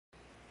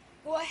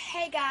Well,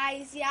 hey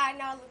guys, yeah, I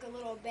know I look a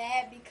little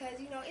bad because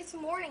it's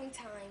morning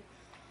time,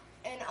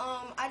 and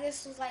I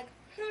just was like,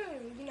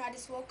 I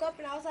just woke up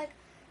and I was like,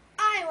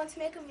 I want to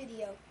make a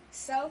video,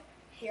 so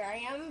here I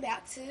am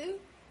about to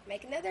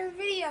make another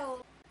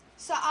video.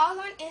 So I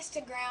was on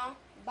Instagram.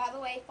 By the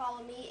way,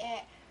 follow me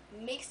at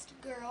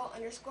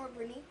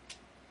mixedgirl_Brittany.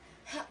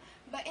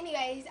 But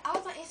anyways, I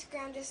was on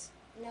Instagram just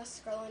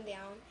scrolling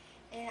down,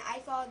 and I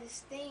followed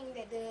this thing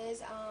that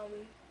does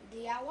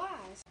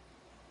DIYs.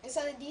 And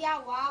so the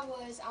DIY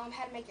was how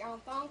to make your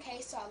own phone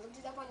case. So I looked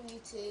it up on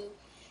YouTube,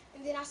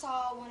 and then I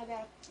saw one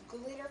about a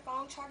glitter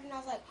phone charger, and I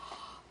was like,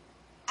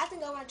 I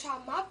think I want to try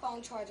my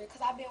phone charger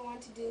because I've been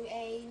wanting to do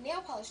a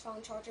nail polish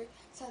phone charger.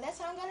 So that's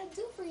what I'm going to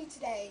do for you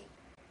today.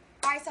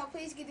 Alright, so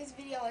please give this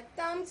video a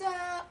thumbs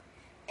up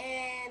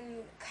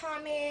and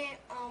comment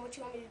on what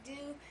you want me to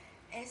do,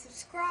 and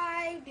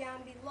subscribe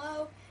down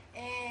below.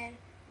 And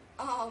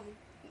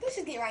let's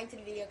just get right into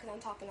the video because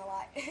I'm talking a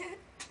lot.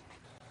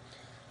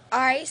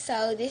 Alright,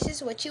 so this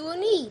is what you will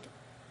need.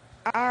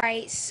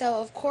 Alright,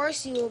 so of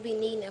course you will be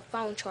needing a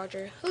phone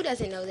charger. Who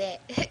doesn't know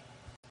that?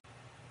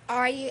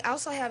 Alright, you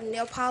also have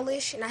nail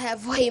polish, and I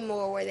have way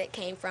more where that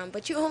came from.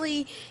 But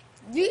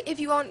if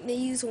you want to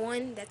use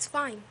one, that's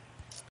fine.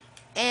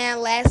 And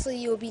lastly,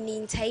 you will be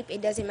needing tape.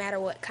 It doesn't matter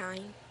what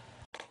kind.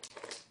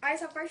 Alright,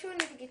 so first you will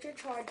need to get your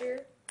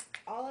charger,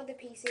 all of the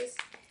pieces,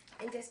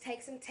 and just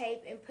take some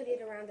tape and put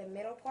it around the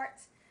metal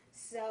parts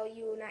so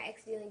you will not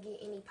accidentally get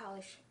any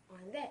polish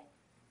on that.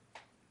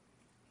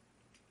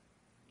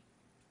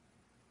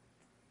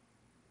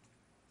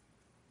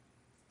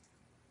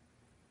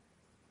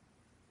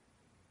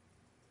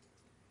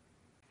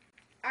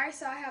 Alright,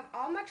 so I have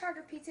all my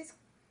charger pieces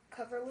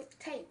covered with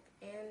tape,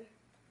 and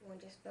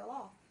one just fell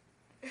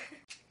off.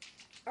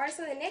 Alright,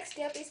 so the next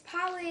step is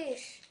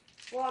polish.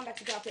 Well, I'm about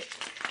to drop it.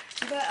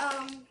 But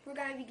we're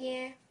going to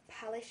begin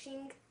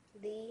polishing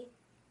the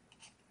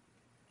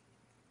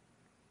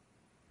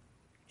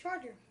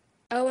charger.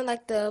 Oh, and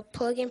like the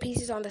plug-in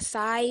pieces on the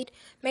side,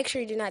 make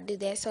sure you do not do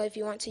that. So if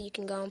you want to, you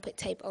can go and put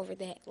tape over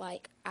that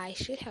like I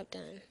should have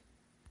done.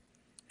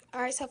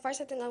 Alright, so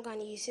first I think I'm going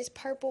to use this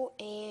purple,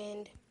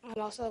 and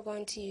I'm also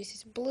going to use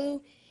this blue,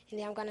 and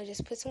then I'm going to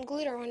just put some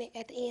glitter on it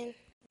at the end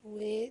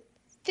with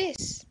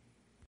this.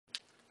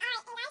 Alright,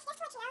 and guys, just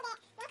to let you know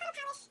that no kind of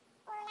polish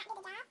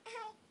will not do the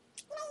job.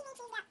 You may need to use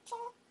about 2,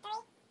 3,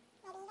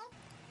 maybe even.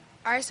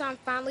 Alright, so I'm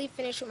finally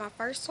finished with my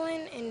first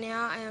one, and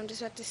now I am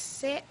just about to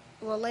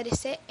let it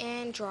set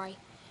and dry.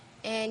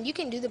 And you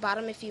can do the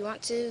bottom if you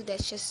want to,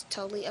 that's just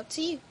totally up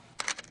to you.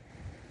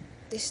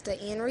 This is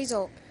the end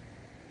result.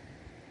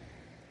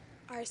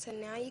 Alright, so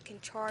now you can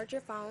charge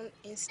your phone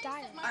in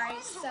style.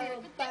 Alright, so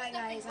bye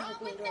guys. I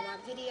hope you enjoyed my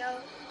video.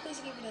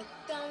 Please give it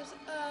a thumbs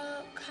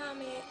up,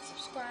 comment,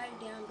 subscribe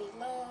down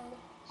below.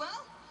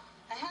 Well,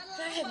 I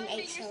haven't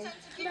ate, so I'm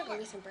not going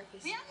to get some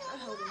breakfast. I'm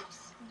hungry.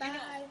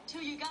 Bye.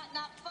 Till you got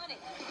not funny.